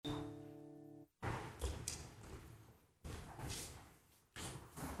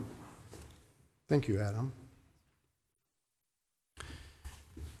Thank you, Adam.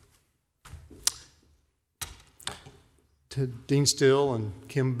 To Dean Still and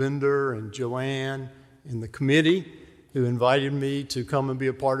Kim Bender and Joanne and the committee who invited me to come and be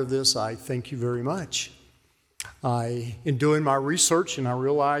a part of this, I thank you very much. In doing my research, and I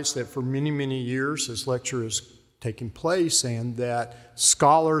realized that for many, many years this lecture has taken place and that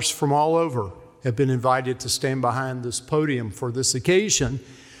scholars from all over have been invited to stand behind this podium for this occasion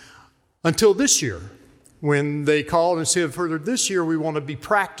until this year, when they called and said, further, this year we want to be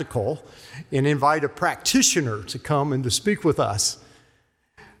practical and invite a practitioner to come and to speak with us.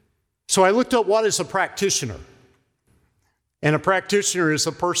 So I looked up what is a practitioner. And a practitioner is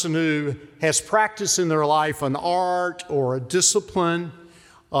a person who has practiced in their life an art or a discipline,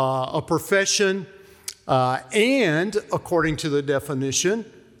 a profession, and according to the definition,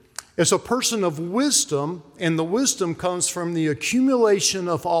 is a person of wisdom, and the wisdom comes from the accumulation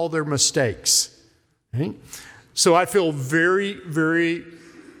of all their mistakes. Right? So I feel very, very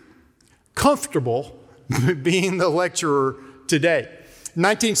comfortable being the lecturer today. In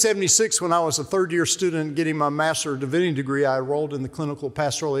 1976, when I was a third-year student getting my Master of Divinity degree, I enrolled in the Clinical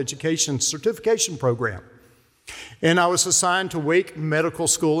Pastoral Education Certification Program. And I was assigned to Wake Medical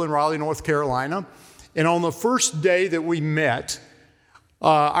School in Raleigh, North Carolina. And on the first day that we met,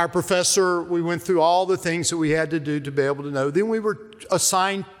 our professor, we went through all the things that we had to do to be able to know. Then we were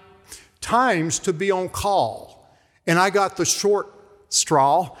assigned times to be on call. And I got the short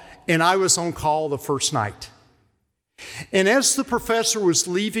straw, and I was on call the first night. And as the professor was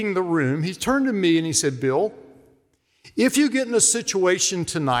leaving the room, he turned to me and he said, Bill, if you get in a situation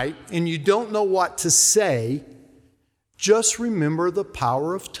tonight and you don't know what to say, just remember the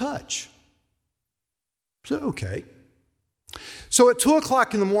power of touch. I said, okay. So at 2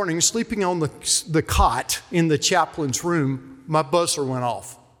 o'clock in the morning, sleeping on the cot in the chaplain's room, my buzzer went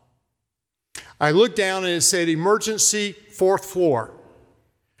off. I looked down and it said, emergency, 4th floor.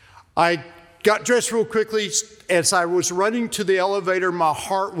 I got dressed real quickly. As I was running to the elevator, my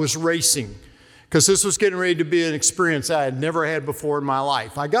heart was racing because this was getting ready to be an experience I had never had before in my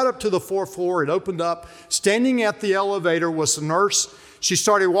life. I got up to the 4th floor. It opened up. Standing at the elevator was a nurse. She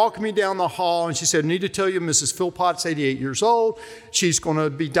started walking me down the hall, and she said, I need to tell you, Mrs. Philpott's 88 years old. She's going to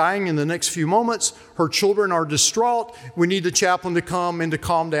be dying in the next few moments. Her children are distraught. We need the chaplain to come and to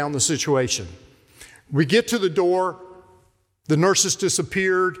calm down the situation. We get to the door. The nurses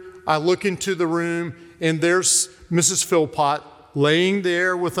disappeared. I look into the room, and there's Mrs. Philpott laying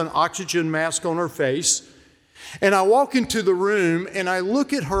there with an oxygen mask on her face. And I walk into the room, and I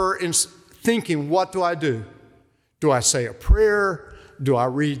look at her and thinking, what do I do? Do I say a prayer? Do I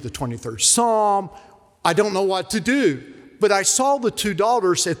read the 23rd Psalm? I don't know what to do. But I saw the two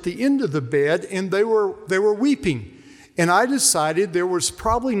daughters at the end of the bed, and they were weeping. And I decided there was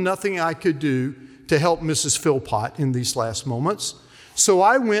probably nothing I could do to help Mrs. Philpott in these last moments. So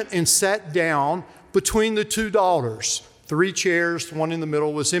I went and sat down between the two daughters. 3 chairs, the one in the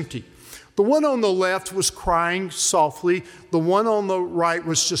middle was empty. The one on the left was crying softly. The one on the right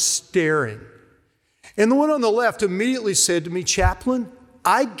was just staring. And the one on the left immediately said to me, Chaplain,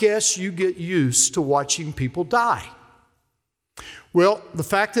 I guess you get used to watching people die. Well, the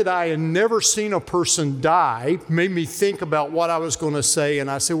fact that I had never seen a person die made me think about what I was going to say. And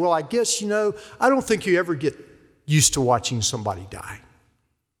I said, well, I guess, I don't think you ever get used to watching somebody die.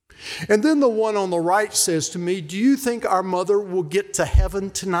 And then the one on the right says to me, do you think our mother will get to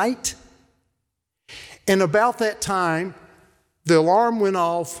heaven tonight? And about that time, the alarm went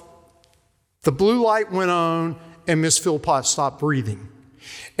off, the blue light went on, and Miss Philpott stopped breathing.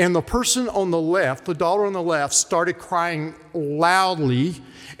 And the person on the left, the daughter on the left, started crying loudly,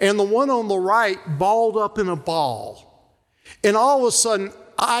 and the one on the right balled up in a ball. And all of a sudden,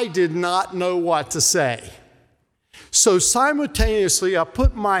 I did not know what to say. So simultaneously, I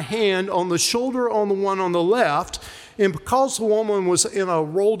put my hand on the shoulder on the one on the left, and because the woman was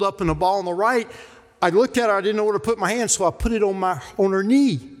rolled up in a ball on the right, I looked at her, I didn't know where to put my hand, so I put it on her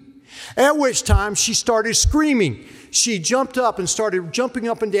knee. At which time she started screaming. She jumped up and started jumping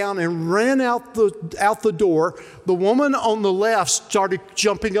up and down and ran out the door. The woman on the left started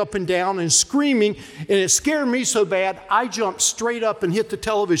jumping up and down and screaming, and it scared me so bad, I jumped straight up and hit the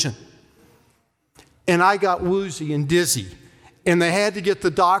television. And I got woozy and dizzy. And they had to get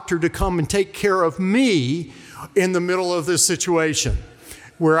the doctor to come and take care of me in the middle of this situation,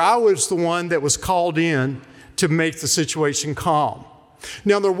 where I was the one that was called in to make the situation calm.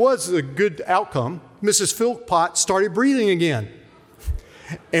 Now, there was a good outcome. Mrs. Philpott started breathing again.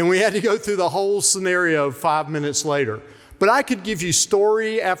 And we had to go through the whole scenario 5 minutes later. But I could give you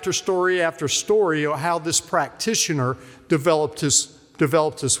story after story after story of how this practitioner developed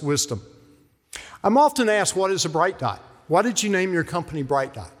his wisdom. I'm often asked, what is a Bright Dot? Why did you name your company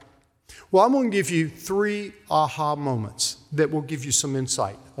Bright Dot? Well, I'm going to give you 3 aha moments that will give you some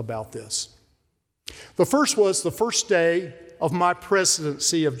insight about this. The first was the first day of my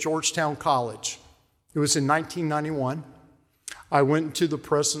presidency of Georgetown College. It was in 1991. I went to the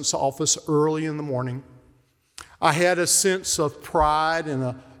president's office early in the morning. I had a sense of pride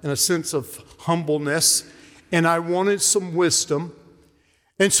and a sense of humbleness, and I wanted some wisdom.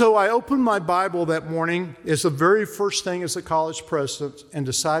 And so I opened my Bible that morning as the very first thing as a college president and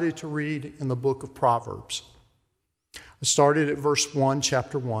decided to read in the book of Proverbs. I started at verse 1,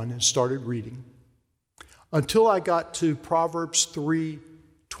 chapter 1, and started reading until I got to Proverbs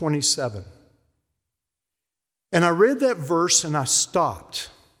 3:27. And I read that verse and I stopped.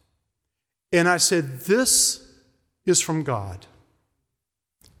 And I said, this is from God.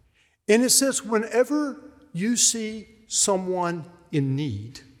 And it says, whenever you see someone in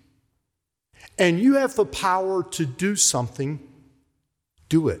need and you have the power to do something,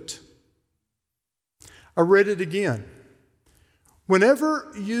 do it. I read it again. Whenever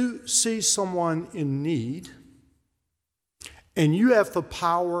you see someone in need and you have the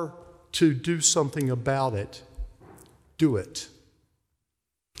power to do something about it, do it.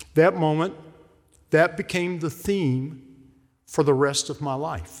 That moment, that became the theme for the rest of my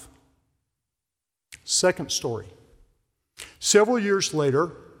life. Second story. Several years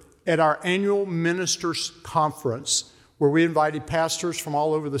later, at our annual ministers' conference, where we invited pastors from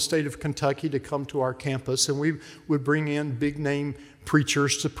all over the state of Kentucky to come to our campus, and we would bring in big-name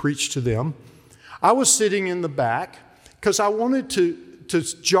preachers to preach to them, I was sitting in the back because I wanted to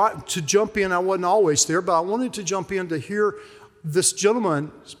jump in. I wasn't always there, but I wanted to jump in to hear this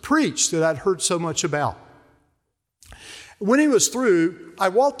gentleman preach that I'd heard so much about. When he was through, I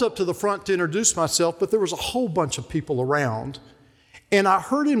walked up to the front to introduce myself, but there was a whole bunch of people around. And I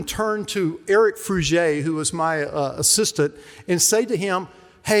heard him turn to Eric Frugier, who was my assistant, and say to him,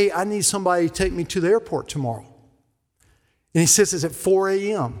 hey, I need somebody to take me to the airport tomorrow. And he says, it's at 4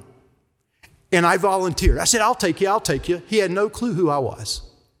 a.m. And I volunteered. I said, I'll take you. He had no clue who I was.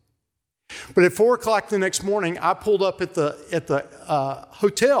 But at 4 o'clock the next morning, I pulled up at the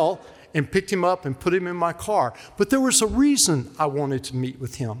hotel and picked him up and put him in my car. But there was a reason I wanted to meet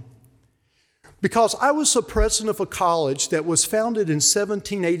with him. Because I was the president of a college that was founded in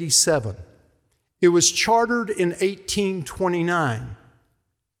 1787. It was chartered in 1829.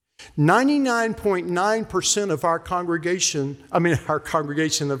 99.9%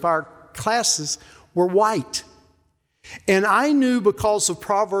 of our classes were white. And I knew because of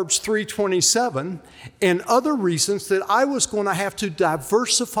Proverbs 3:27 and other reasons that I was going to have to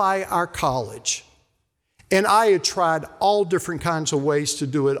diversify our college. And I had tried all different kinds of ways to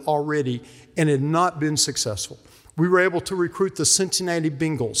do it already and had not been successful. We were able to recruit the Cincinnati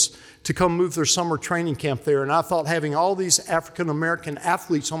Bengals to come move their summer training camp there. And I thought having all these African-American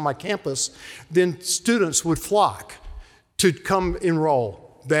athletes on my campus, then students would flock to come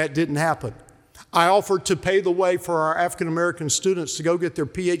enroll. That didn't happen. I offered to pay the way for our African-American students to go get their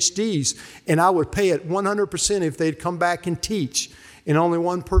PhDs, and I would pay it 100% if they'd come back and teach. And only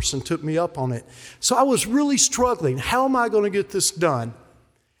one person took me up on it. So I was really struggling. How am I going to get this done?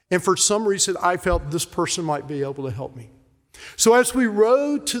 And for some reason, I felt this person might be able to help me. So as we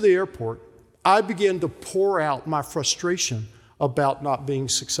rode to the airport, I began to pour out my frustration about not being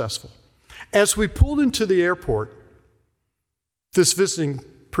successful. As we pulled into the airport, this visiting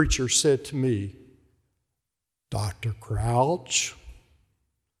preacher said to me, Dr. Crouch,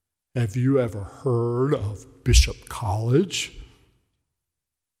 have you ever heard of Bishop College?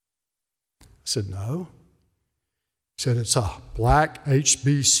 I said, no. He said, it's a black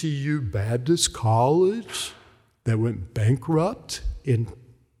HBCU Baptist college that went bankrupt in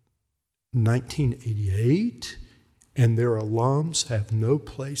 1988, and their alums have no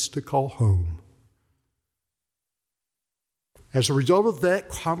place to call home. As a result of that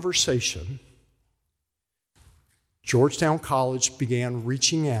conversation, Georgetown College began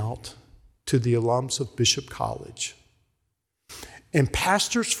reaching out to the alums of Bishop College. And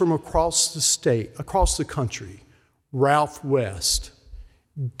pastors from across the state, across the country, Ralph West,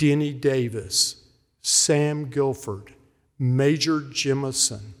 Denny Davis, Sam Guilford, Major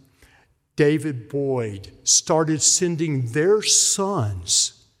Jemison, David Boyd, started sending their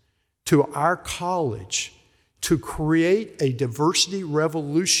sons to our college to create a diversity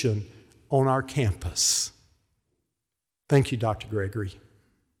revolution on our campus. Thank you, Dr. Gregory.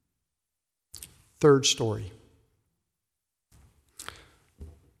 Third story.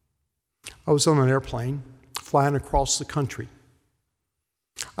 I was on an airplane flying across the country.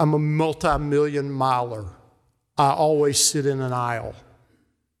 I'm a multi-million miler. I always sit in an aisle.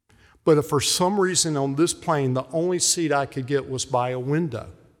 But if for some reason on this plane, the only seat I could get was by a window.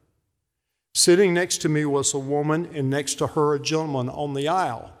 Sitting next to me was a woman, and next to her, a gentleman on the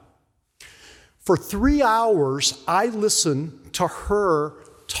aisle. For 3 hours, I listened to her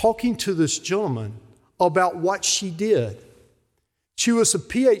talking to this gentleman about what she did. She was a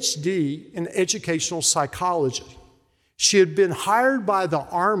PhD in educational psychology. She had been hired by the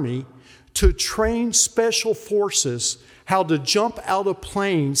Army to train special forces how to jump out of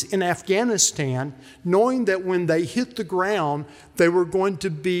planes in Afghanistan, knowing that when they hit the ground, they were going to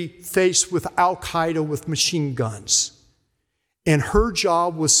be faced with Al-Qaeda with machine guns. And her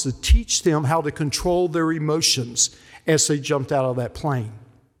job was to teach them how to control their emotions as they jumped out of that plane.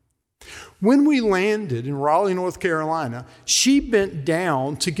 When we landed in Raleigh, North Carolina, she bent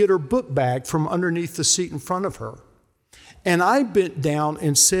down to get her book bag from underneath the seat in front of her. And I bent down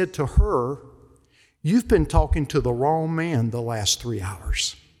and said to her, "You've been talking to the wrong man the last 3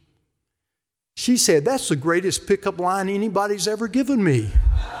 hours." She said, "That's the greatest pickup line anybody's ever given me."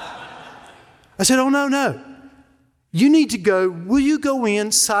 I said, "Oh, no. You need to go, will you go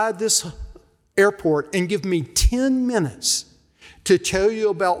inside this airport and give me 10 minutes to tell you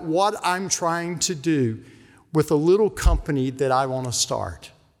about what I'm trying to do with a little company that I want to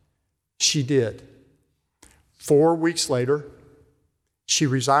start?" She did. 4 weeks later, she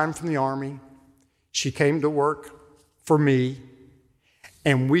resigned from the Army. She came to work for me,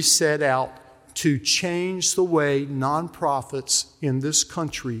 and we set out to change the way nonprofits in this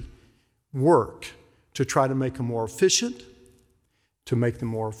country work, to try to make them more efficient, to make them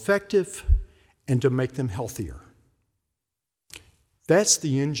more effective, and to make them healthier. That's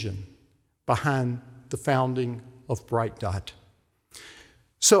the engine behind the founding of Bright Dot.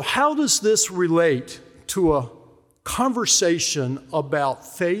 So how does this relate to a conversation about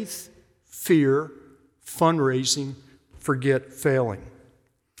faith, fear, fundraising, forget failing?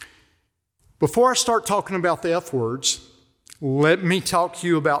 Before I start talking about the F words, let me talk to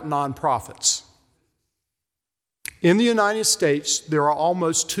you about nonprofits. In the United States, there are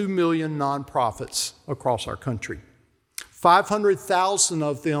almost 2 million nonprofits across our country. 500,000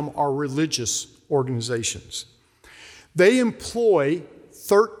 of them are religious organizations. They employ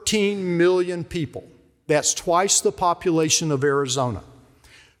 13 million people. That's twice the population of Arizona.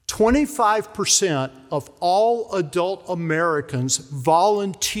 25% of all adult Americans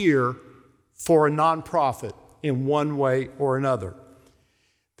volunteer for a nonprofit in one way or another.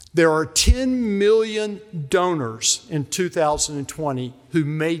 There are 10 million donors in 2020 who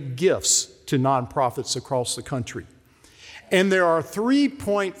made gifts to nonprofits across the country. And there are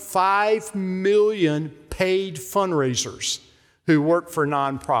 3.5 million paid fundraisers who work for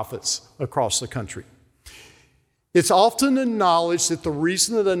nonprofits across the country. It's often acknowledged that the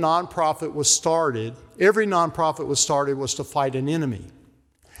reason that a nonprofit was started, every nonprofit was started, was to fight an enemy.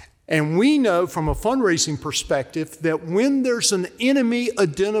 And we know from a fundraising perspective that when there's an enemy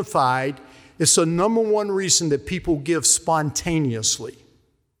identified, it's the number one reason that people give spontaneously.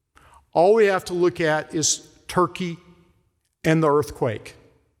 All we have to look at is Turkey and the earthquake.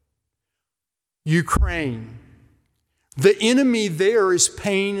 Ukraine. The enemy there is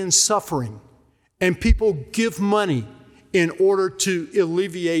pain and suffering, and people give money in order to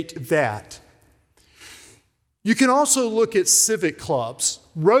alleviate that. You can also look at civic clubs.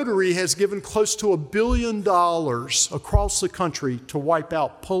 Rotary has given close to $1 billion across the country to wipe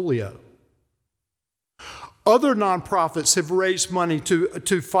out polio. Other nonprofits have raised money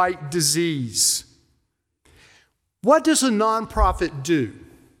to fight disease. What does a nonprofit do?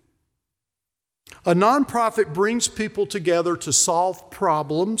 A nonprofit brings people together to solve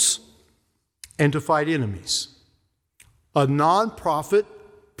problems and to fight enemies. A nonprofit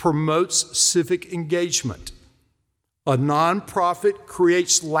promotes civic engagement. A nonprofit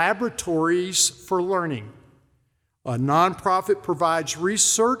creates laboratories for learning. A nonprofit provides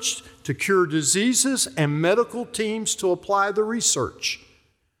research to cure diseases and medical teams to apply the research.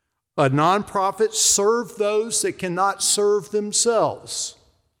 A nonprofit serves those that cannot serve themselves.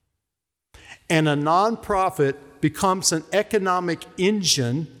 And a nonprofit becomes an economic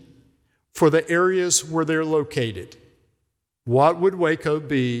engine for the areas where they're located. What would Waco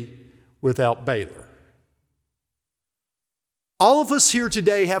be without Baylor? All of us here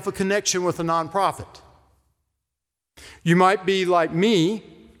today have a connection with a nonprofit. You might be like me.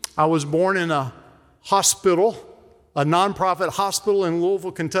 I was born in a hospital, a nonprofit hospital in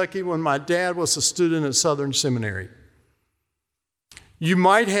Louisville, Kentucky, when my dad was a student at Southern Seminary. You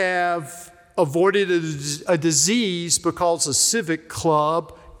might have avoided a disease because a civic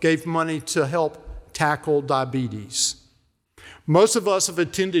club gave money to help tackle diabetes. Most of us have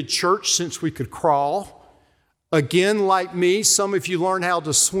attended church since we could crawl. Again, like me, some of you learn how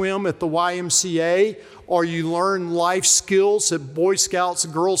to swim at the YMCA, or you learn life skills at Boy Scouts,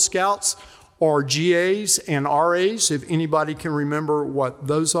 Girl Scouts, or GAs and RAs, if anybody can remember what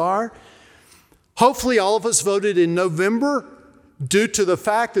those are. Hopefully all of us voted in November due to the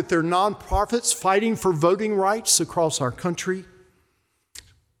fact that there are nonprofits fighting for voting rights across our country.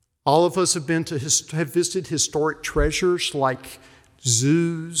 All of us have visited historic treasures like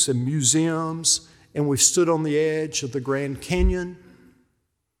zoos and museums, and we've stood on the edge of the Grand Canyon.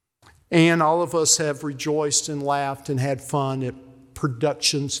 And all of us have rejoiced and laughed and had fun at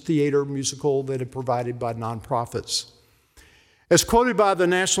productions, theater, musical that are provided by nonprofits. As quoted by the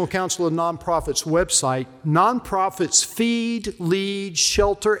National Council of Nonprofits website, nonprofits feed, lead,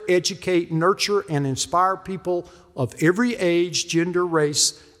 shelter, educate, nurture, and inspire people of every age, gender,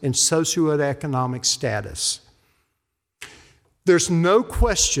 race, and socioeconomic status. There's no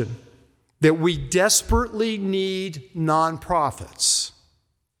question that we desperately need nonprofits,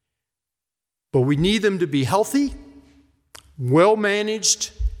 but we need them to be healthy,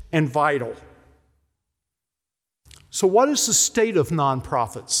 well-managed, and vital. So what is the state of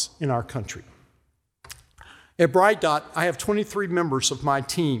nonprofits in our country? At Bright Dot, I have 23 members of my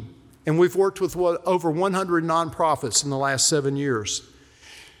team, and we've worked with over 100 nonprofits in the last 7 years.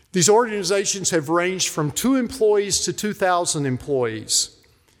 These organizations have ranged from 2 employees to 2,000 employees.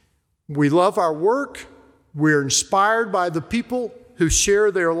 We love our work. We're inspired by the people who share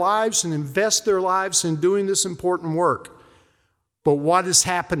their lives and invest their lives in doing this important work. But what is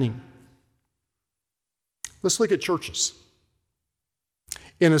happening? Let's look at churches.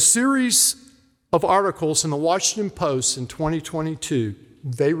 In a series of articles in the Washington Post in 2022,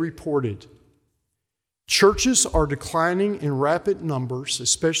 they reported churches are declining in rapid numbers,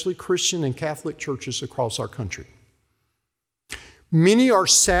 especially Christian and Catholic churches across our country. Many are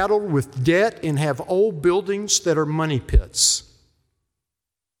saddled with debt and have old buildings that are money pits.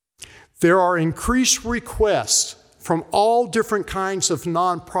 There are increased requests from all different kinds of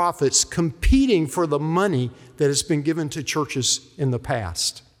nonprofits competing for the money that has been given to churches in the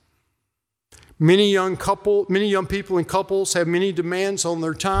past. Many young people and couples have many demands on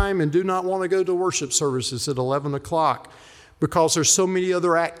their time and do not want to go to worship services at 11 o'clock because there's so many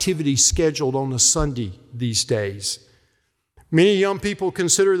other activities scheduled on a Sunday these days. Many young people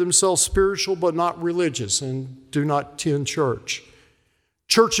consider themselves spiritual but not religious and do not attend church.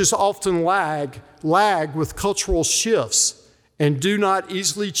 Churches often lag with cultural shifts and do not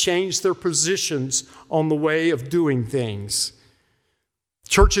easily change their positions on the way of doing things.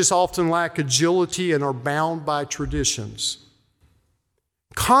 Churches often lack agility and are bound by traditions.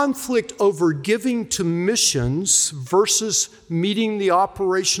 Conflict over giving to missions versus meeting the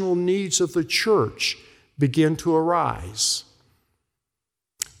operational needs of the church begin to arise.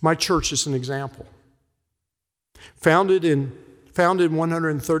 My church is an example. Founded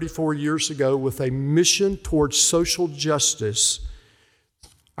 134 years ago with a mission towards social justice,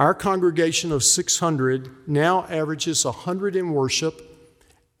 our congregation of 600 now averages 100 in worship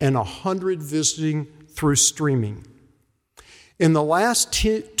and 100 visiting through streaming. In the last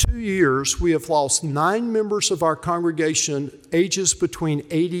 2 years, we have lost 9 members of our congregation ages between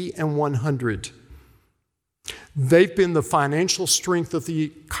 80 and 100. They've been the financial strength of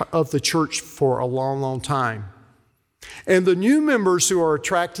the church for a long, long time. And the new members who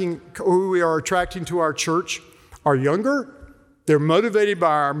we are attracting to our church are younger, they're motivated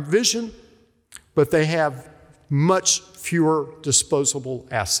by our vision, but they have much fewer disposable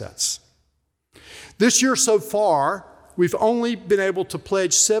assets. This year so far, we've only been able to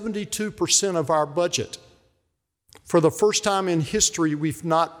pledge 72% of our budget. For the first time in history, we've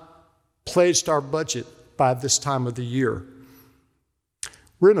not pledged our budget by this time of the year.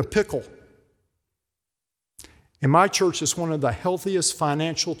 We're in a pickle. And my church is one of the healthiest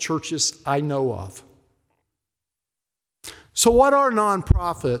financial churches I know of. So what are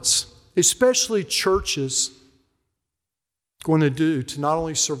nonprofits, especially churches, going to do to not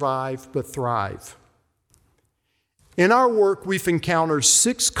only survive but thrive? In our work, we've encountered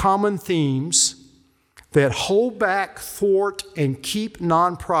 6 common themes that hold back, thwart, and keep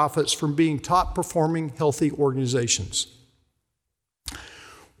nonprofits from being top-performing, healthy organizations.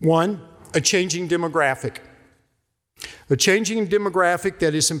 1, a changing demographic. A changing demographic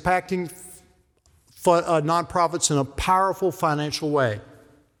that is impacting nonprofits in a powerful financial way.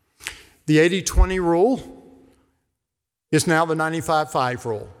 The 80-20 rule is now the 95-5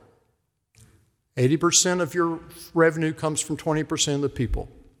 rule. 80% of your revenue comes from 20% of the people.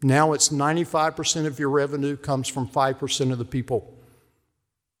 Now it's 95% of your revenue comes from 5% of the people.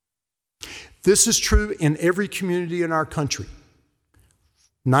 This is true in every community in our country.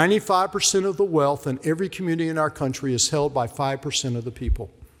 95% of the wealth in every community in our country is held by 5% of the people.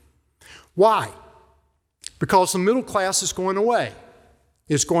 Why? Because the middle class is going away.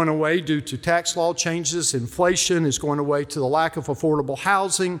 It's going away due to tax law changes, inflation. It's going away to the lack of affordable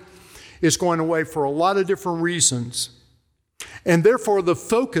housing. It's going away for a lot of different reasons. And therefore, the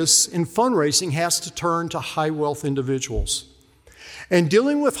focus in fundraising has to turn to high wealth individuals. And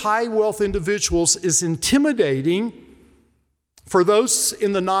dealing with high wealth individuals is intimidating for those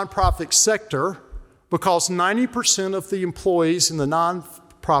in the nonprofit sector because 90% of the employees in the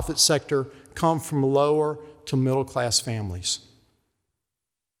nonprofit sector come from lower to middle class families.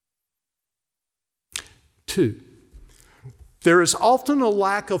 2, there is often a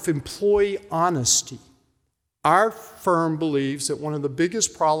lack of employee honesty. Our firm believes that one of the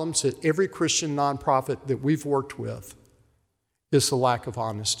biggest problems at every Christian nonprofit that we've worked with is the lack of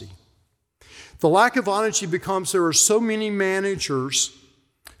honesty. The lack of honesty becomes there are so many managers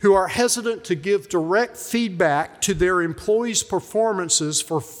who are hesitant to give direct feedback to their employees' performances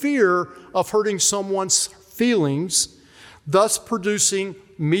for fear of hurting someone's feelings, thus producing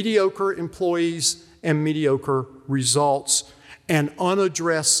mediocre employees and mediocre results and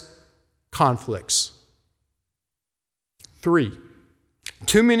unaddressed conflicts. 3,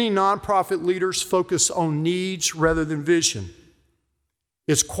 too many nonprofit leaders focus on needs rather than vision.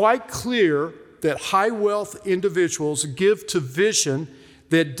 It's quite clear that high wealth individuals give to vision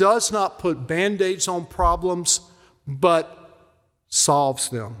that does not put Band-Aids on problems, but solves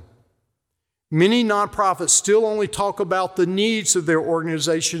them. Many nonprofits still only talk about the needs of their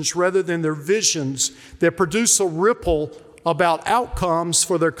organizations rather than their visions that produce a ripple about outcomes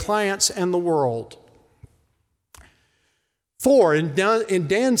for their clients and the world. 4, in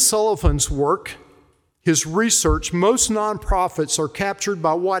Dan Sullivan's work, his research, most nonprofits are captured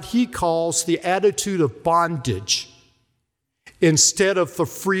by what he calls the attitude of bondage instead of the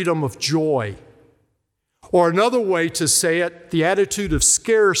freedom of joy. Or another way to say it, the attitude of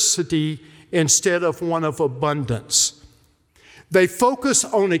scarcity instead of one of abundance. They focus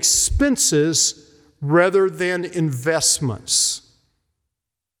on expenses rather than investments.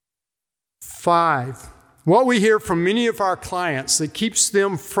 5, what we hear from many of our clients that keeps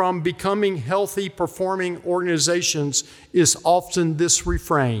them from becoming healthy, performing organizations is often this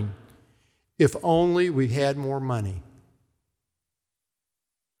refrain: if only we had more money.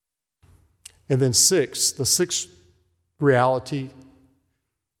 And then 6, the 6th reality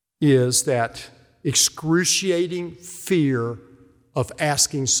is that excruciating fear of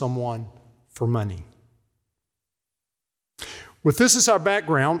asking someone for money. With this as our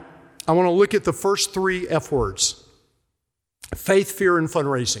background, I want to look at the first 3 F words: faith, fear, and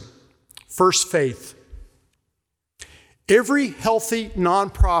fundraising. First, faith. Every healthy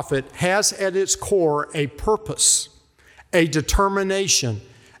nonprofit has at its core a purpose, a determination,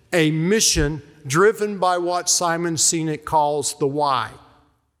 a mission driven by what Simon Sinek calls the why.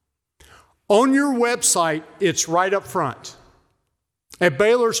 On your website, it's right up front. At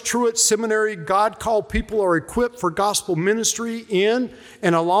Baylor's Truett Seminary, God-called people are equipped for gospel ministry in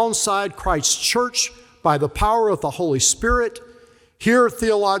and alongside Christ's church by the power of the Holy Spirit. Here,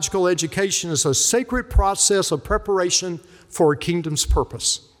 theological education is a sacred process of preparation for a kingdom's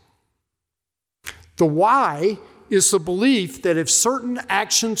purpose. The why is the belief that if certain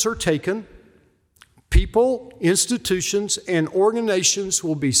actions are taken, people, institutions, and organizations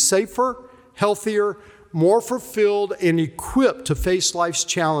will be safer, healthier, more fulfilled, and equipped to face life's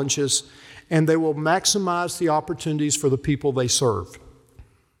challenges, and they will maximize the opportunities for the people they serve.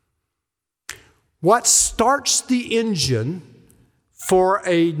 What starts the engine for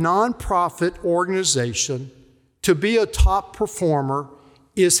a nonprofit organization to be a top performer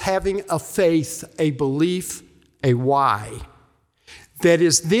is having a faith, a belief, a why, that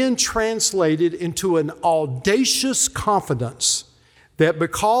is then translated into an audacious confidence that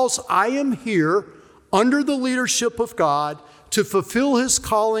because I am here under the leadership of God to fulfill His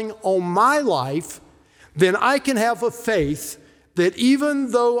calling on my life, then I can have a faith that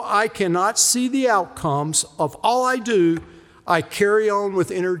even though I cannot see the outcomes of all I do, I carry on with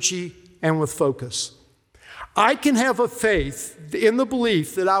energy and with focus. I can have a faith in the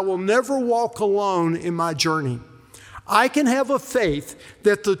belief that I will never walk alone in my journey. I can have a faith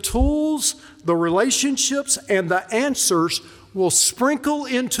that the tools, the relationships, and the answers will sprinkle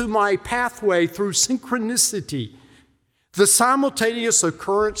into my pathway through synchronicity, the simultaneous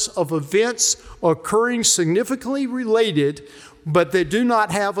occurrence of events occurring significantly related, but that do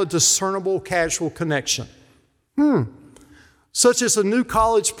not have a discernible causal connection. Such as a new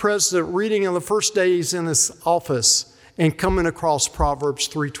college president reading in the first days in his office and coming across Proverbs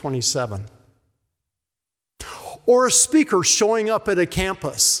 3:27. or a speaker showing up at a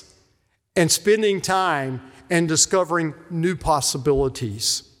campus and spending time and discovering new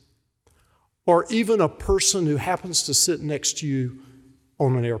possibilities, or even a person who happens to sit next to you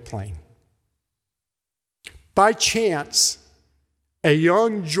on an airplane. By chance, a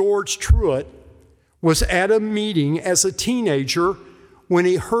young George Truett was at a meeting as a teenager when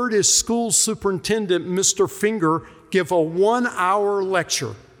he heard his school superintendent, Mr. Finger, give a 1-hour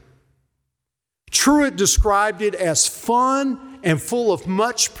lecture. Truett described it as fun and full of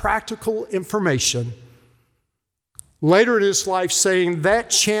much practical information. Later in his life, saying, "That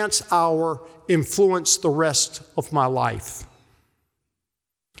chance hour influenced the rest of my life."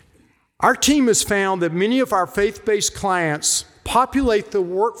 Our team has found that many of our faith-based clients populate the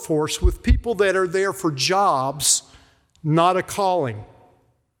workforce with people that are there for jobs, not a calling.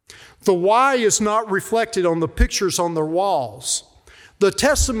 The why is not reflected on the pictures on their walls. The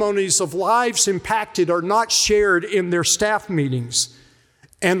testimonies of lives impacted are not shared in their staff meetings.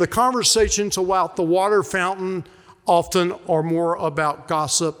 And the conversations about the water fountain often are more about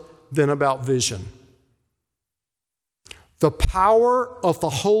gossip than about vision. The power of the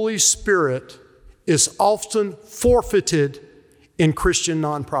Holy Spirit is often forfeited in Christian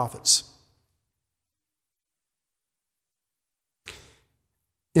nonprofits.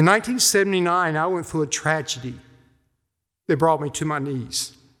 In 1979, I went through a tragedy that brought me to my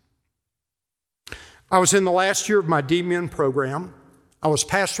knees. I was in the last year of my D-Min program. I was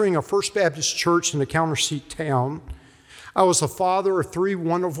pastoring a First Baptist church in a counter-seat town. I was a father of 3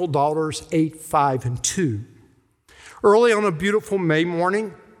 wonderful daughters, 8, 5, and 2. Early on a beautiful May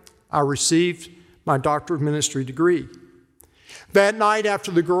morning, I received my Doctor of Ministry degree. That night,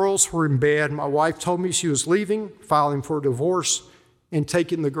 after the girls were in bed, my wife told me she was leaving, filing for a divorce, and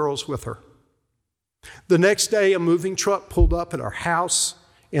taking the girls with her. The next day, a moving truck pulled up at our house,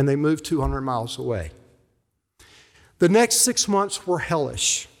 and they moved 200 miles away. The next 6 months were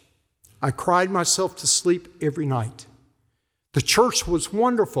hellish. I cried myself to sleep every night. The church was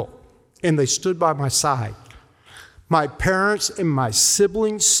wonderful, and they stood by my side. My parents and my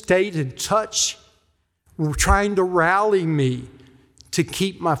siblings stayed in touch, were trying to rally me to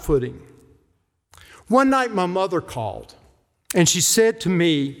keep my footing. One night, my mother called, and she said to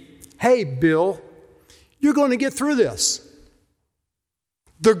me, "Hey, Bill, you're going to get through this.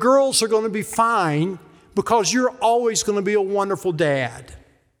 The girls are going to be fine because you're always going to be a wonderful dad.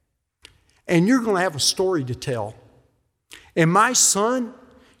 And you're going to have a story to tell. And my son,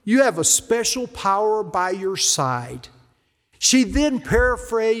 you have a special power by your side." She then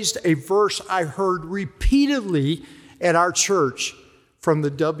paraphrased a verse I heard repeatedly at our church from the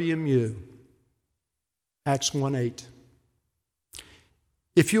WMU, Acts 1:8.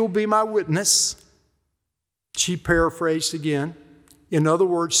 "If you'll be my witness," she paraphrased again. In other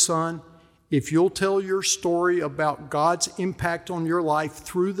words, son, if you'll tell your story about God's impact on your life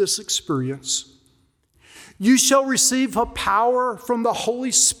through this experience, you shall receive a power from the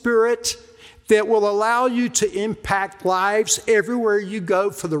Holy Spirit that will allow you to impact lives everywhere you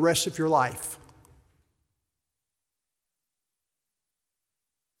go for the rest of your life.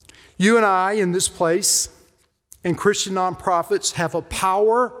 You and I in this place and Christian nonprofits have a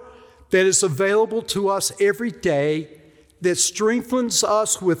power that is available to us every day that strengthens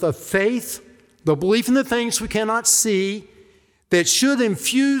us with a faith, the belief in the things we cannot see, that should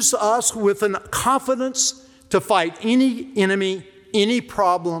infuse us with a confidence to fight any enemy, any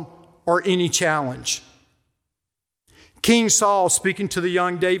problem, or any challenge. King Saul, speaking to the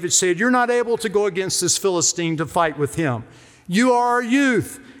young David, said, "You're not able to go against this Philistine to fight with him. You are a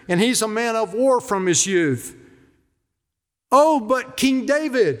youth, and he's a man of war from his youth." "Oh, but King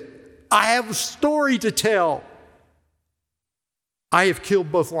David, I have a story to tell. I have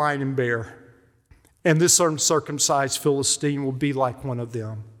killed both lion and bear, and this uncircumcised Philistine will be like one of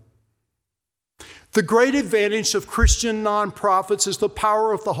them." The great advantage of Christian nonprofits is the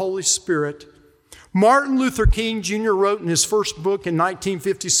power of the Holy Spirit. Martin Luther King Jr. wrote in his first book in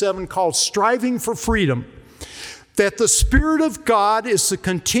 1957 called Striving for Freedom that the Spirit of God is the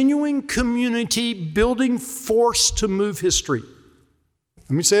continuing community building force to move history.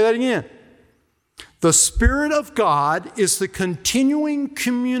 Let me say that again. The Spirit of God is the continuing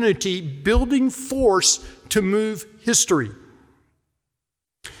community building force to move history.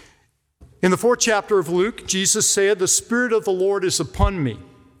 In the 4th chapter of Luke, Jesus said, "The Spirit of the Lord is upon me."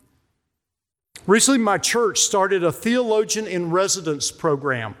 Recently, my church started a theologian in residence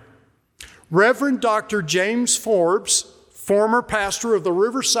program. Reverend Dr. James Forbes, former pastor of the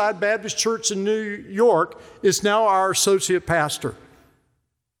Riverside Baptist Church in New York, is now our associate pastor.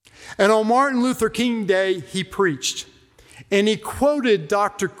 And on Martin Luther King Day, he preached. And he quoted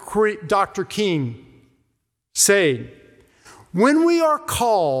Dr. King saying, when we are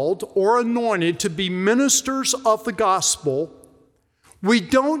called or anointed to be ministers of the gospel, we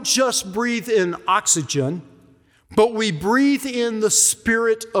don't just breathe in oxygen, but we breathe in the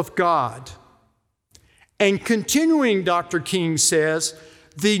Spirit of God. And continuing, Dr. King says,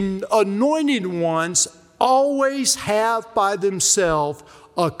 the anointed ones always have by themselves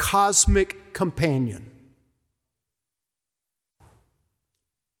a cosmic companion.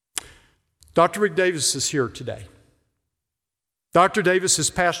 Dr. Rick Davis is here today. Dr. Davis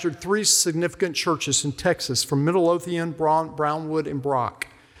has pastored 3 significant churches in Texas, from Midlothian, Brownwood, and Brock.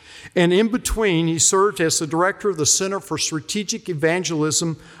 And in between, he served as the director of the Center for Strategic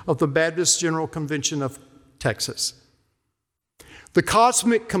Evangelism of the Baptist General Convention of Texas. The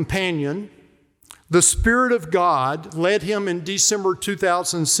cosmic companion, the Spirit of God, led him in December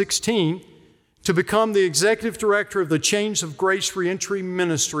 2016 to become the executive director of the Chains of Grace Reentry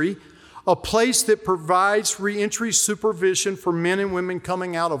Ministry, a place that provides reentry supervision for men and women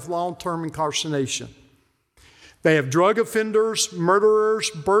coming out of long-term incarceration. They have drug offenders,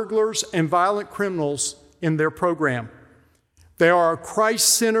 murderers, burglars, and violent criminals in their program. They are a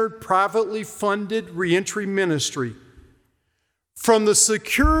Christ-centered, privately funded reentry ministry. From the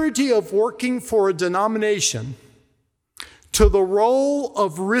security of working for a denomination to the role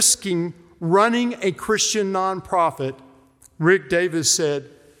of risking running a Christian nonprofit, Rick Davis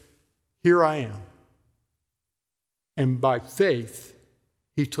said, "Here I am." And by faith,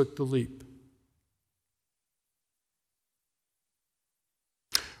 he took the leap.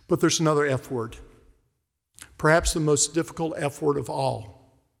 But there's another F word, perhaps the most difficult F word of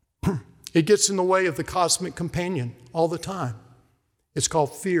all. It gets in the way of the cosmic companion all the time. It's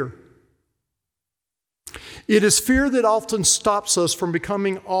called fear. It is fear that often stops us from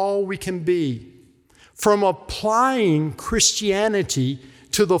becoming all we can be, from applying Christianity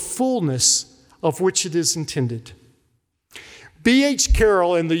to the fullness of which it is intended. B.H.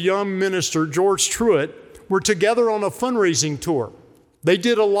 Carroll and the young minister George Truett were together on a fundraising tour. They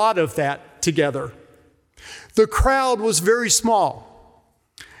did a lot of that together. The crowd was very small.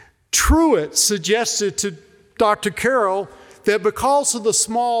 Truett suggested to Dr. Carroll that because of the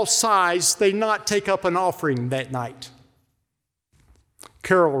small size, they not take up an offering that night.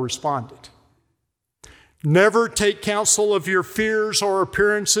 Carroll responded, "Never take counsel of your fears or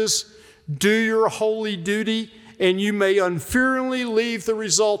appearances. Do your holy duty, and you may unfearingly leave the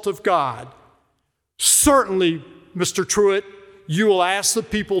result of God. Certainly, Mr. Truett, you will ask the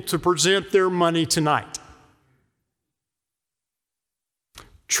people to present their money tonight."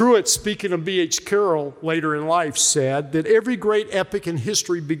 Truett, speaking of B.H. Carroll later in life, said that every great epic in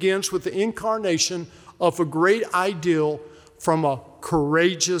history begins with the incarnation of a great ideal from a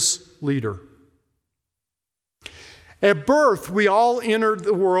courageous leader. At birth, we all entered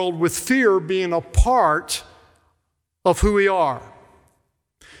the world with fear being a part of who we are.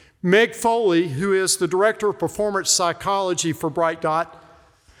 Meg Foley, who is the director of performance psychology for Bright Dot,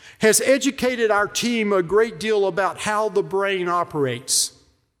 has educated our team a great deal about how the brain operates.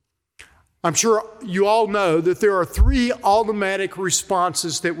 I'm sure you all know that there are 3 automatic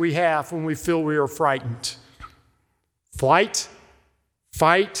responses that we have when we feel we are frightened: flight,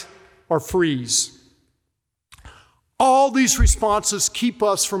 fight, or freeze. All these responses keep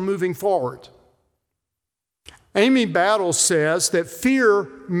us from moving forward. Amy Battle says that fear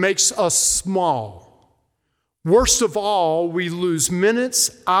makes us small. Worst of all, we lose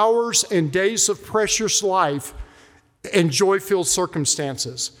minutes, hours, and days of precious life and joy-filled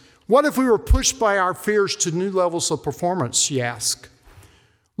circumstances. What if we were pushed by our fears to new levels of performance, she asked.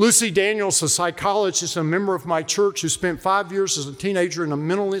 Lucy Daniels, a psychologist and a member of my church who spent 5 years as a teenager in a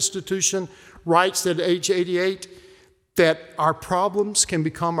mental institution, writes that at age 88 that our problems can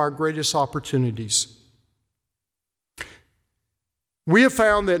become our greatest opportunities. We have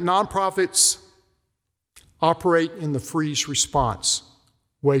found that nonprofits operate in the freeze response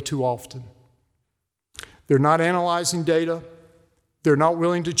way too often. They're not analyzing data. They're not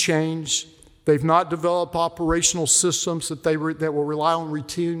willing to change. They've not developed operational systems that will rely on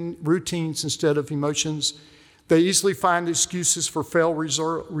routines instead of emotions. They easily find excuses for failed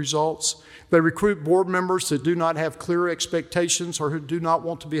results. They recruit board members that do not have clear expectations or who do not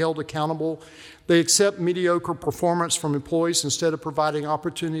want to be held accountable. They accept mediocre performance from employees instead of providing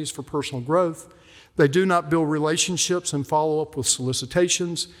opportunities for personal growth. They do not build relationships and follow up with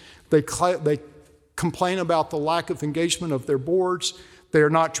solicitations. They complain about the lack of engagement of their boards. They are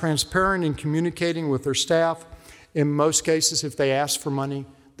not transparent in communicating with their staff. In most cases, if they ask for money,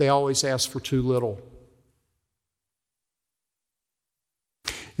 they always ask for too little.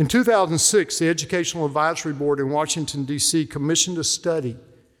 In 2006, the Educational Advisory Board in Washington, D.C. commissioned a study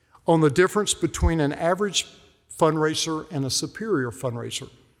on the difference between an average fundraiser and a superior fundraiser.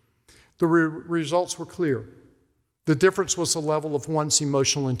 The results were clear. The difference was the level of one's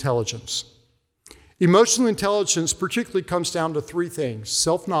emotional intelligence. Emotional intelligence particularly comes down to three things: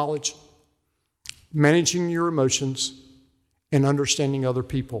 self-knowledge, managing your emotions, and understanding other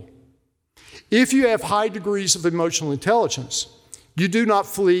people. If you have high degrees of emotional intelligence, you do not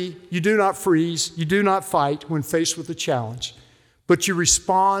flee, you do not freeze, you do not fight when faced with a challenge, but you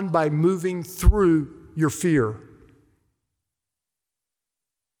respond by moving through your fear.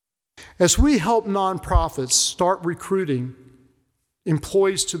 As we help nonprofits start recruiting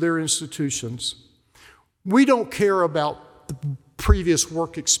employees to their institutions, we don't care about the previous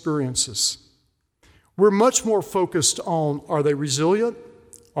work experiences. We're much more focused on, are they resilient?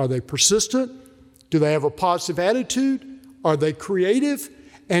 Are they persistent? Do they have a positive attitude? Are they creative?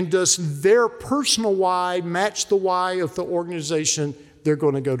 And does their personal why match the why of the organization they're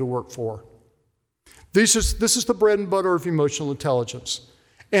going to go to work for? This is the bread and butter of emotional intelligence.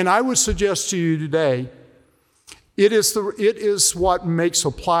 And I would suggest to you today, it is what makes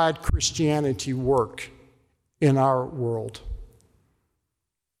applied Christianity work in our world.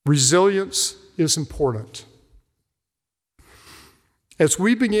 Resilience is important. As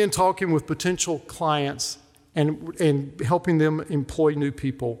we begin talking with potential clients and helping them employ new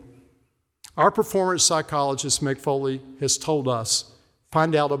people, our performance psychologist, Meg Foley, has told us,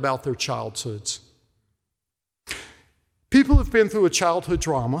 find out about their childhoods. People who've been through a childhood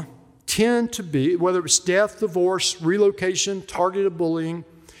trauma tend to be, whether it's death, divorce, relocation, targeted bullying,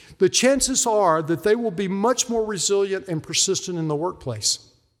 the chances are that they will be much more resilient and persistent in the workplace.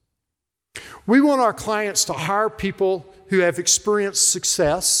 We want our clients to hire people who have experienced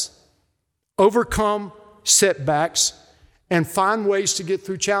success, overcome setbacks, and find ways to get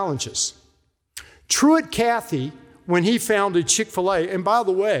through challenges. Truett Cathy, when he founded Chick-fil-A, and by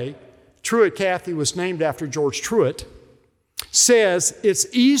the way, Truett Cathy was named after George Truett, says it's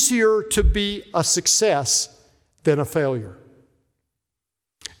easier to be a success than a failure.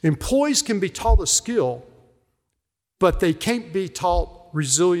 Employees can be taught a skill, but they can't be taught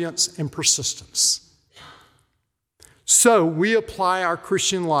resilience and persistence. So we apply our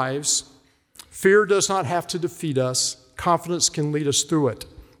Christian lives. Fear does not have to defeat us. Confidence can lead us through it.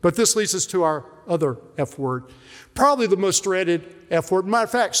 But this leads us to our other F word, probably the most dreaded F word. Matter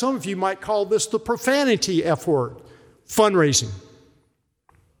of fact, some of you might call this the profanity F word, fundraising.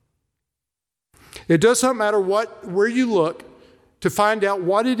 It does not matter where you look to find out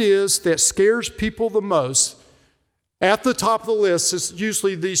what it is that scares people the most. At the top of the list is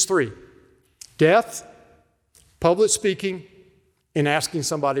usually these three: death, public speaking, and asking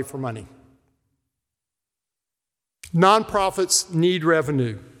somebody for money. Nonprofits need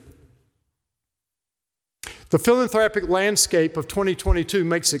revenue. The philanthropic landscape of 2022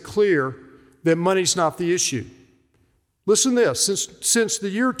 makes it clear that money's not the issue. Listen to this. Since the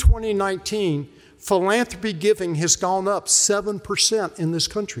year 2019, philanthropy giving has gone up 7% in this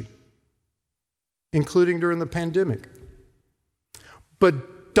country, including during the pandemic.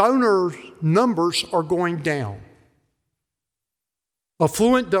 But donor numbers are going down.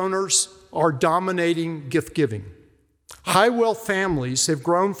 Affluent donors are dominating gift giving. High wealth families have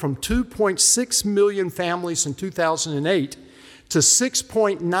grown from 2.6 million families in 2008 to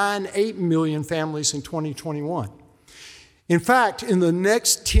 6.98 million families in 2021. In fact, in the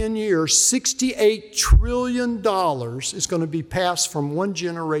next 10 years, $68 trillion is going to be passed from one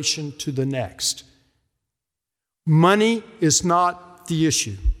generation to the next. Money is not the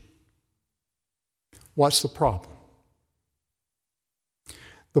issue. What's the problem?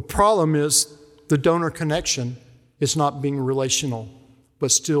 The problem is the donor connection is not being relational,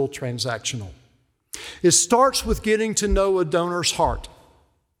 but still transactional. It starts with getting to know a donor's heart.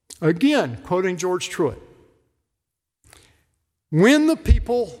 Again, quoting George Truett, win the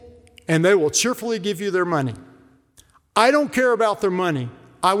people and they will cheerfully give you their money. I don't care about their money.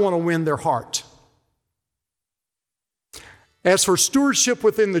 I want to win their heart. As for stewardship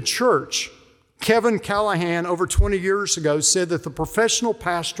within the church, Kevin Callahan, over 20 years ago, said that the professional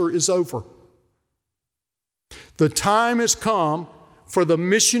pastor is over. The time has come for the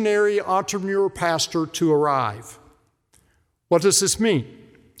missionary entrepreneur pastor to arrive. What does this mean?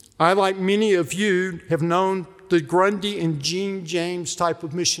 I, like many of you, have known the Grundy and Jean James type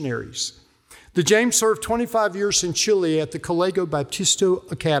of missionaries. The James served 25 years in Chile at the Colegio Baptista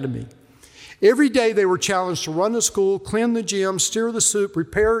Academy. Every day they were challenged to run the school, clean the gym, steer the soup,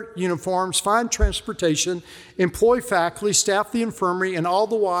 repair uniforms, find transportation, employ faculty, staff the infirmary, and all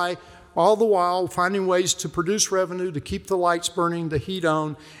the while finding ways to produce revenue, to keep the lights burning, the heat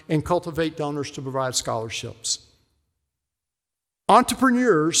on, and cultivate donors to provide scholarships.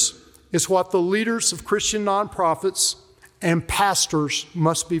 Entrepreneurs is what the leaders of Christian nonprofits and pastors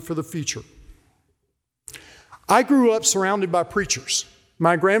must be for the future. I grew up surrounded by preachers.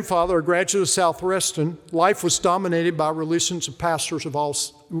 My grandfather, a graduate of Southwestern, life was dominated by relationships with pastors of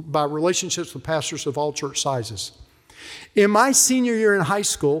all church sizes. In my senior year in high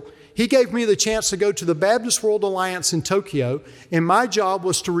school, he gave me the chance to go to the Baptist World Alliance in Tokyo, and my job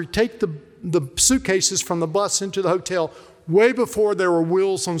was to retake the suitcases from the bus into the hotel way before there were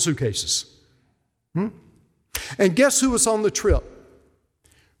wheels on suitcases. And guess who was on the trip?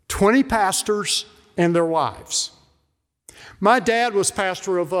 20 pastors and their wives. My dad was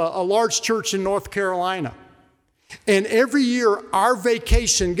pastor of a large church in North Carolina. And every year, our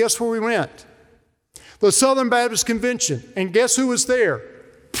vacation, guess where we went? The Southern Baptist Convention. And guess who was there?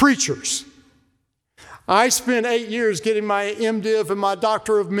 Preachers. I spent 8 years getting my MDiv and my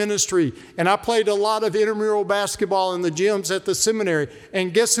Doctor of Ministry, and I played a lot of intramural basketball in the gyms at the seminary.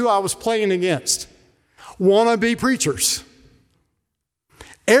 And guess who I was playing against? Wannabe preachers.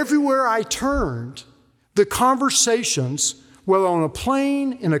 Everywhere I turned, the conversations, whether on a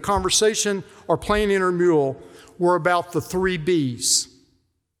plane, in a conversation, or playing intramural, were about the 3 B's.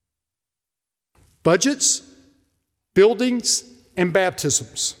 Budgets, buildings, and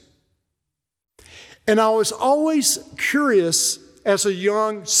baptisms. And I was always curious as a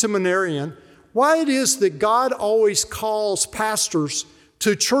young seminarian why it is that God always calls pastors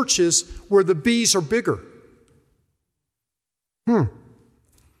to churches where the B's are bigger. In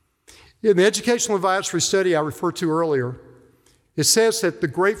the educational advisory study I referred to earlier, it says that the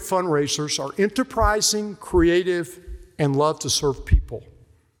great fundraisers are enterprising, creative, and love to serve people.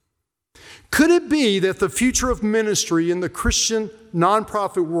 Could it be that the future of ministry in the Christian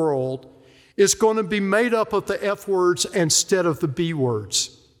nonprofit world is going to be made up of the F words instead of the B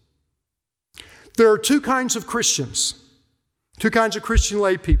words? There are 2 kinds of Christians, 2 kinds of Christian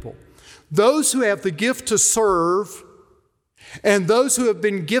lay people. Those who have the gift to serve and those who have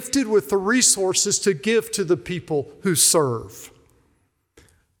been gifted with the resources to give to the people who serve.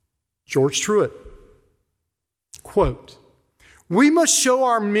 George Truett, quote, "We must show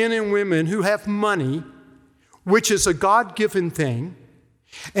our men and women who have money, which is a God-given thing,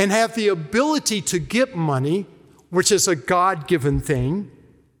 and have the ability to get money, which is a God-given thing,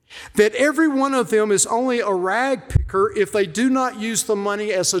 that every one of them is only a rag picker if they do not use the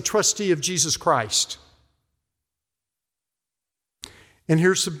money as a trustee of Jesus Christ." And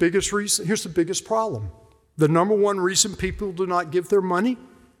here's the biggest reason, here's the biggest problem. The number one reason people do not give their money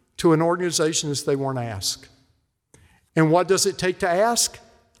to an organization is they weren't asked. And what does it take to ask?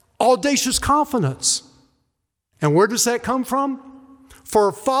 Audacious confidence. And where does that come from? For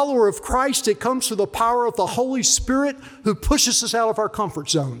a follower of Christ, it comes through the power of the Holy Spirit who pushes us out of our comfort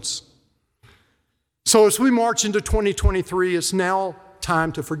zones. So as we march into 2023, it's now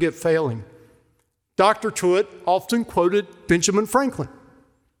time to forget failing. Dr. Truett often quoted Benjamin Franklin.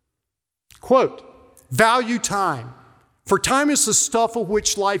 Quote, "Value time, for time is the stuff of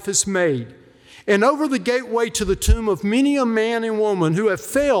which life is made. And over the gateway to the tomb of many a man and woman who have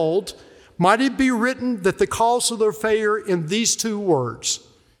failed, might it be written that the cause of their failure in these 2 words,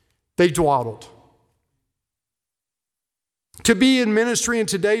 they dawdled." To be in ministry in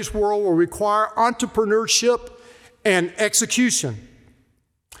today's world will require entrepreneurship and execution.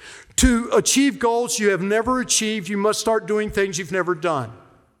 To achieve goals you have never achieved, you must start doing things you've never done.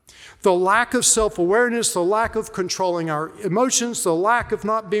 The lack of self-awareness, the lack of controlling our emotions, the lack of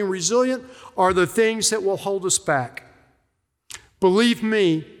not being resilient are the things that will hold us back. Believe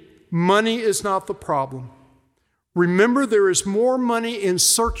me, money is not the problem. Remember, there is more money in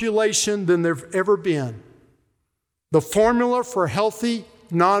circulation than there's ever been. The formula for healthy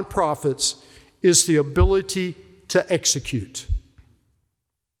nonprofits is the ability to execute.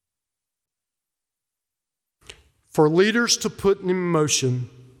 For leaders to put in motion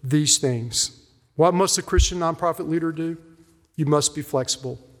these things, what must a Christian nonprofit leader do? You must be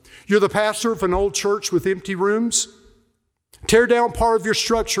flexible. You're the pastor of an old church with empty rooms? Tear down part of your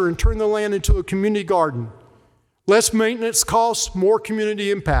structure and turn the land into a community garden. Less maintenance costs, more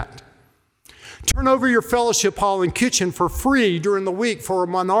community impact. Turn over your fellowship hall and kitchen for free during the week for a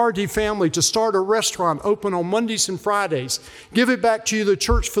minority family to start a restaurant open on Mondays and Fridays. Give it back to the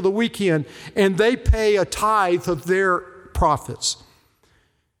church for the weekend, and they pay a tithe of their profits.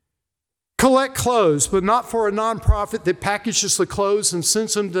 Collect clothes, but not for a nonprofit that packages the clothes and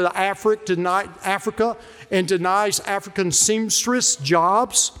sends them to Africa and denies African seamstress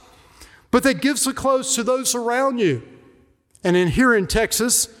jobs, but that gives the clothes to those around you. And here in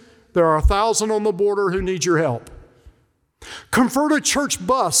Texas, there are 1,000 on the border who need your help. Convert a church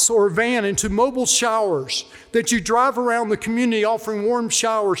bus or van into mobile showers that you drive around the community offering warm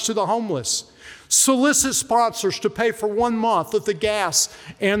showers to the homeless. Solicit sponsors to pay for 1 month of the gas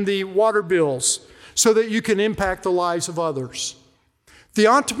and the water bills so that you can impact the lives of others. The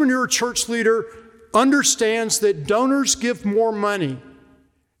entrepreneur church leader understands that donors give more money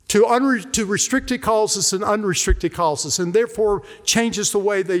to restricted causes and unrestricted causes, and therefore changes the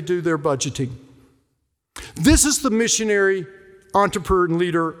way they do their budgeting. This is the missionary, entrepreneur, and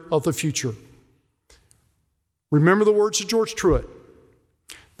leader of the future. Remember the words of George Truett.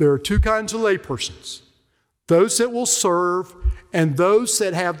 There are 2 kinds of laypersons: those that will serve and those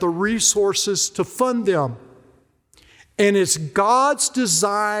that have the resources to fund them. And it's God's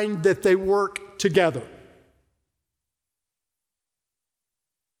design that they work together.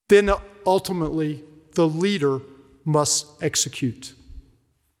 Then ultimately, the leader must execute.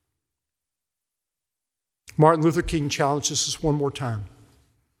 Martin Luther King challenges us one more time.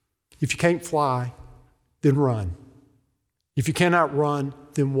 If you can't fly, then run. If you cannot run,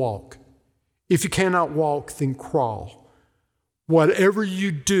 then walk. If you cannot walk, then crawl. Whatever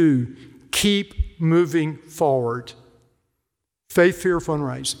you do, keep moving forward. Faith, fear,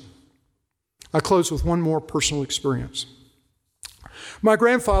 fundraising. I close with one more personal experience. My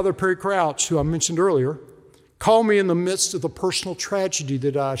grandfather, Perry Crouch, who I mentioned earlier, called me in the midst of the personal tragedy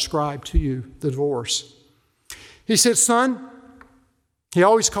that I ascribed to you, the divorce. He said, son, he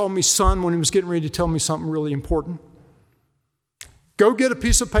always called me son when he was getting ready to tell me something really important. Go get a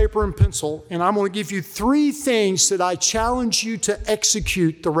piece of paper and pencil, and I'm going to give you 3 things that I challenge you to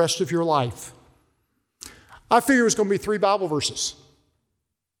execute the rest of your life. I figured it was going to be 3 Bible verses.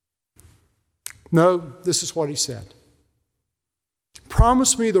 No, this is what he said.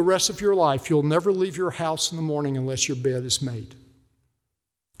 Promise me the rest of your life you'll never leave your house in the morning unless your bed is made.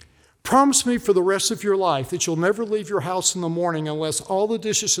 Promise me for the rest of your life that you'll never leave your house in the morning unless all the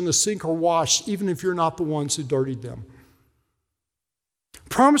dishes in the sink are washed, even if you're not the ones who dirtied them.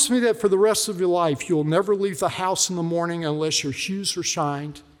 Promise me that for the rest of your life you'll never leave the house in the morning unless your shoes are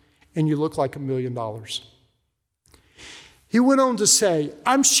shined and you look like $1 million. He went on to say,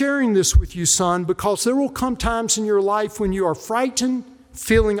 I'm sharing this with you, son, because there will come times in your life when you are frightened,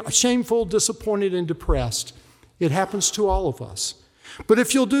 feeling shameful, disappointed, and depressed. It happens to all of us. But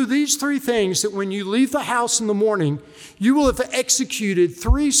if you'll do these 3 things, that when you leave the house in the morning, you will have executed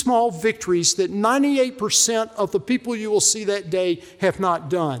 3 small victories that 98% of the people you will see that day have not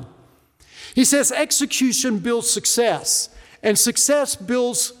done. He says execution builds success, and success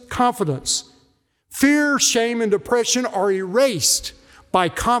builds confidence. Fear, shame, and depression are erased by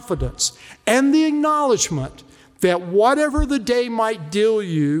confidence and the acknowledgement that whatever the day might deal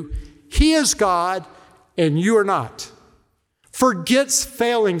you, He is God and you are not. Forget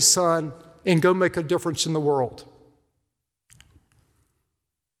failing, son, and go make a difference in the world.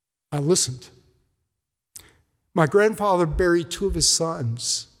 I listened. My grandfather buried 2 of his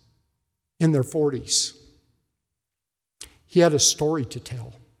sons in their 40s. He had a story to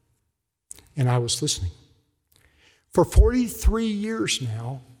tell. And I was listening. For 43 years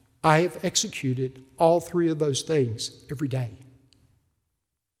now, I have executed all 3 of those things every day.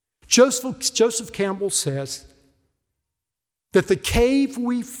 Joseph Campbell says that the cave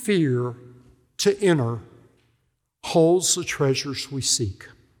we fear to enter holds the treasures we seek.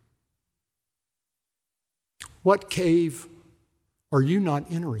 What cave are you not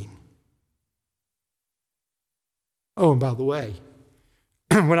entering? Oh, and by the way,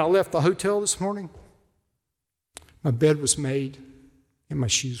 when I left the hotel this morning, my bed was made and my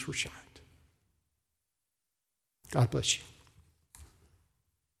shoes were shined. God bless you.